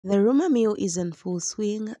The rumor mill is in full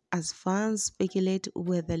swing as fans speculate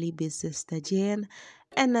whether Libby's sister Jenn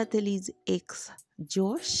and Natalie's ex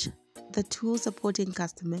Josh, the two supporting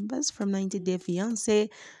cast members from 90 Day Fiancé,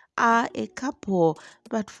 are a couple.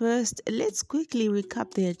 But first, let's quickly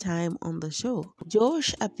recap their time on the show.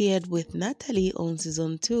 Josh appeared with Natalie on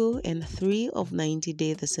season 2 and 3 of 90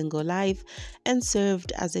 Day The Single Life and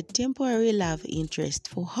served as a temporary love interest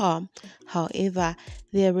for her. However,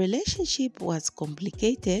 their relationship was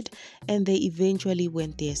complicated and they eventually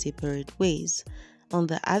went their separate ways. On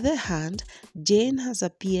the other hand, Jenn has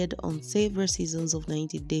appeared on several seasons of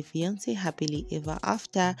 90 Day Fiancé Happily Ever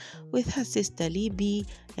After with her sister Libby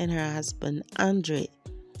and her husband Andre.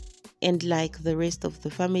 And like the rest of the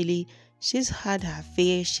family, she's had her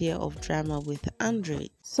fair share of drama with Andre.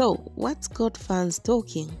 So, what's got fans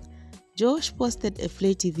talking? Josh posted a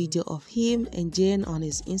flirty video of him and Jenn on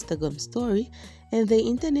his Instagram story, and the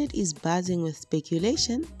internet is buzzing with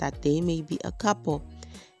speculation that they may be a couple.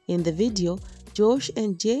 In the video, Josh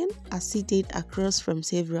and Jenn are seated across from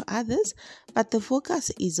several others, but the focus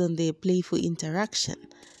is on their playful interaction.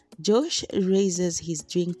 Josh raises his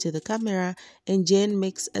drink to the camera and Jenn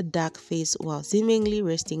makes a dark face while seemingly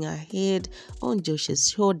resting her head on Josh's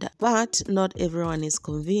shoulder. But not everyone is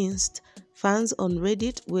convinced. Fans on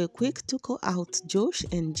Reddit were quick to call out Josh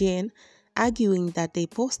and Jenn, arguing that they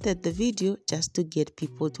posted the video just to get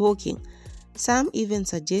people talking. Some even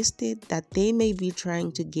suggested that they may be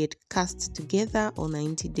trying to get cast together on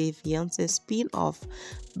 90 Day Fiancé spin-off,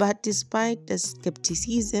 but despite the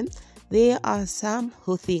skepticism, there are some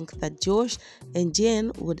who think that Josh and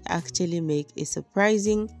Jenn would actually make a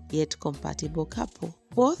surprising yet compatible couple.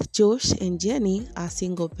 Both Josh and Jenny are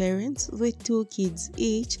single parents with 2 kids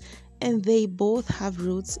each, and they both have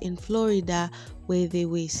roots in Florida where they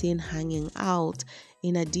were seen hanging out.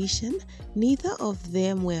 In addition, neither of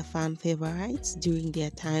them were fan favorites during their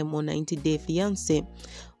time on 90 Day Fiancé.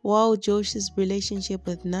 While Josh's relationship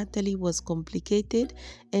with Natalie was complicated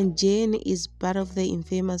and Jenn is part of the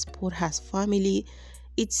infamous Potthast family,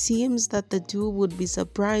 it seems that the two would be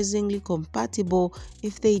surprisingly compatible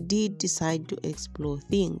if they did decide to explore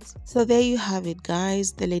things. So there you have it,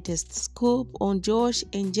 guys, the latest scoop on Josh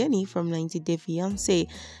and Jenny from 90 Day Fiancé.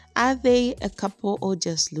 Are they a couple or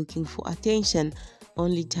just looking for attention?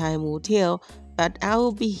 Only time will tell, but I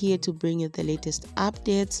will be here to bring you the latest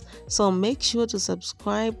updates, so make sure to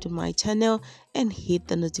subscribe to my channel and hit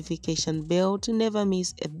the notification bell to never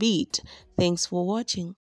miss a beat. Thanks for watching.